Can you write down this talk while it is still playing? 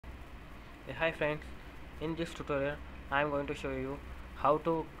Hi friends, in this tutorial I am going to show you how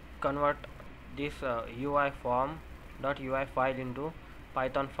to convert this UI form.ui file into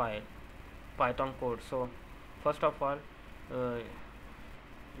Python code. So first of all, uh,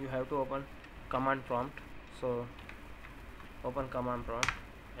 you have to open command prompt. So open command prompt,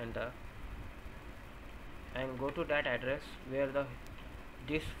 enter, and go to that address where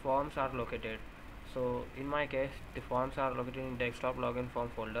these forms are located. So in my case, the forms are located in desktop login form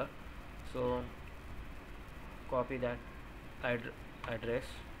folder. So copy that address,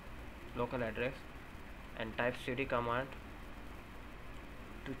 local address, and type cd command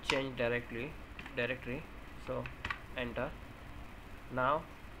to change directory. So enter. Now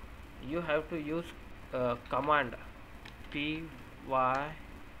you have to use command pyu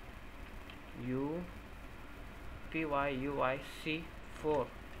pyuic4.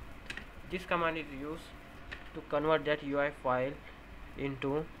 This command is used to convert that UI file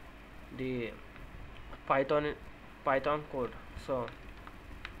into the python python code. So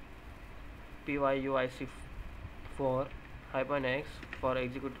pyuic4 hyphen x for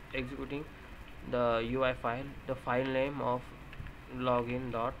executing the UI file. The file name of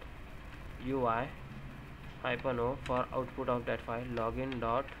login dot ui hyphen o for output of that file login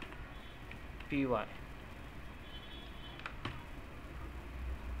dot py.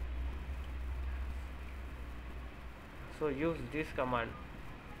 So use this command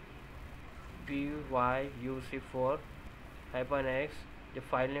pyuc4 hyphen x, the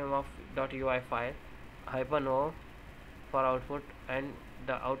file name of .ui file, hyphen o for output, and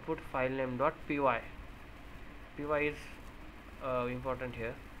the output file name .py. Py is important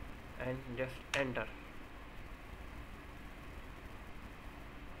here, and just enter.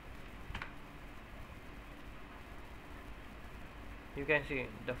 You can see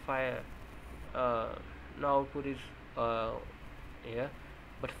the file now output is here,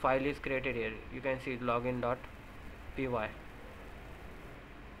 but file is created here. You can see login.py. You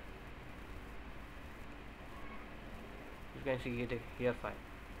can see it here file.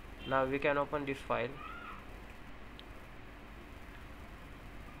 Now we can open this file.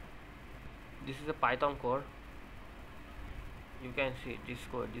 This is a Python code. You can see this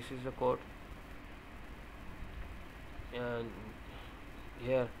code. This is the code.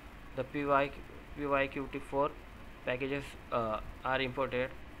 Here the pyqt4 packages are imported.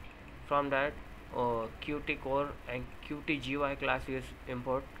 From that, qt core and qt GUI class is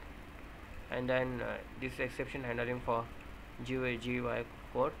import, and then this exception handling for GUI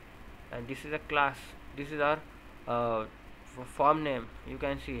code, and this is a class. This is our form name. You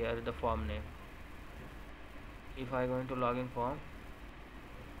can see here the form name. If I go into login form,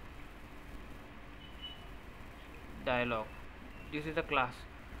 dialog, this is the class.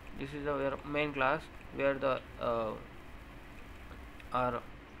 This is the main class where the our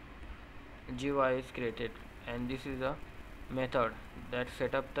GUI is created, and this is the method that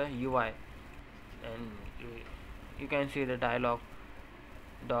set up the UI. And you can see the dialog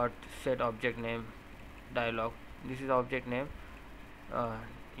dot set object name dialog. This is object name.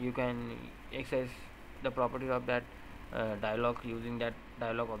 You can access the properties of that dialog using that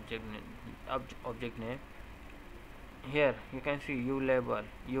dialog object name. Here you can see ulabel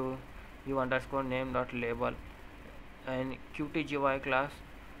u underscore name dot label, and qt GUI class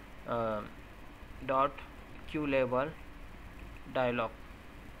dot qlabel dialog.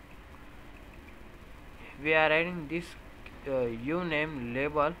 We are adding this uname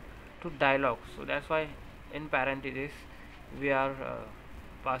label to dialog, so that's why in parentheses we are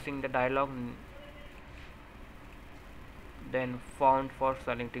passing the dialog, then font for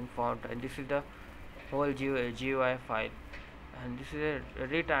selecting font, and this is the whole GUI file, and this is a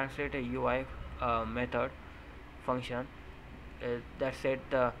retranslate a UI method function that set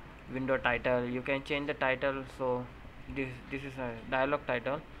the window title. You can change the title. So this is a dialog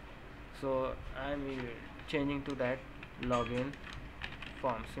title, so I am changing to that login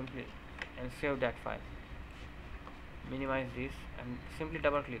form simply, and save that file. Minimize this and simply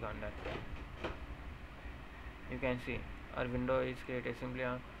double click on that. You can see our window is created simply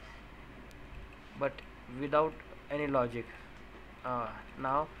but without any logic.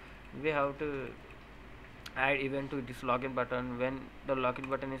 Now we have to add event to this login button. When the login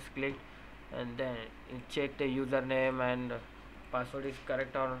button is clicked, and then check the username and password is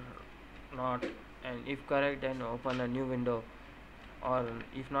correct or not, and if correct, then open a new window, or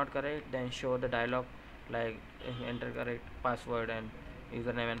if not correct, then show the dialog like enter correct password and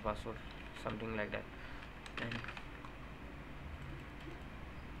username and password, something like that. And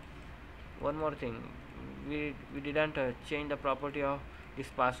one more thing, we didn't change the property of this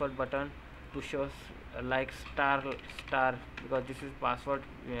password button to show like star, because this is password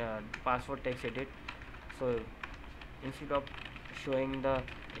text edit. So instead of showing the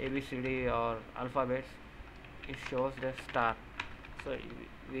ABCD or alphabets, it shows the star. So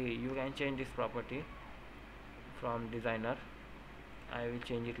you can change this property from designer. I will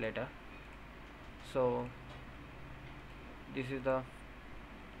change it later. So this is the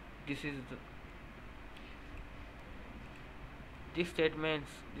this is the, these statements,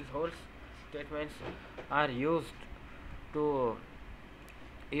 these whole statements are used to,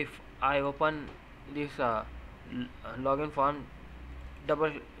 if I open this login form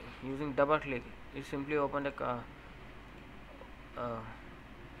double using double click, it simply open the uh,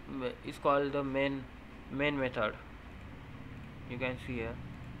 it's called the main method. You can see here,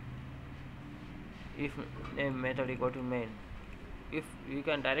 if name method equal to main, if you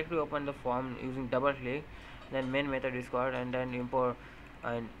can directly open the form using double click, then main method is called, and then import,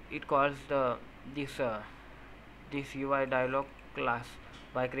 and it calls this UI dialog class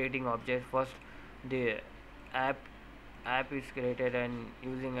by creating object. First the app is created and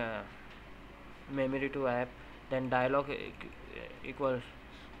using a memory to app, then dialog equals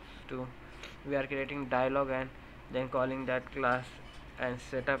to, we are creating dialog and then calling that class and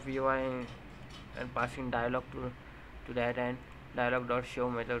set up UI and passing dialog to that, and dialog dot show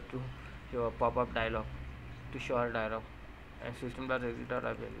method to show a pop-up dialog to show our dialog, and system dot exit dot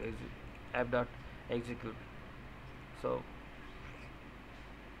app dot execute. So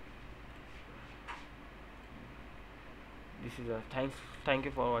this is a thank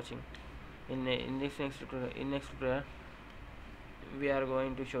you for watching. In this next tutorial we are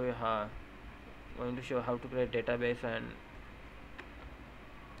going to show you how to create database and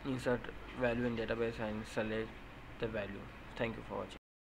insert value in database and select the value. Thank you for watching.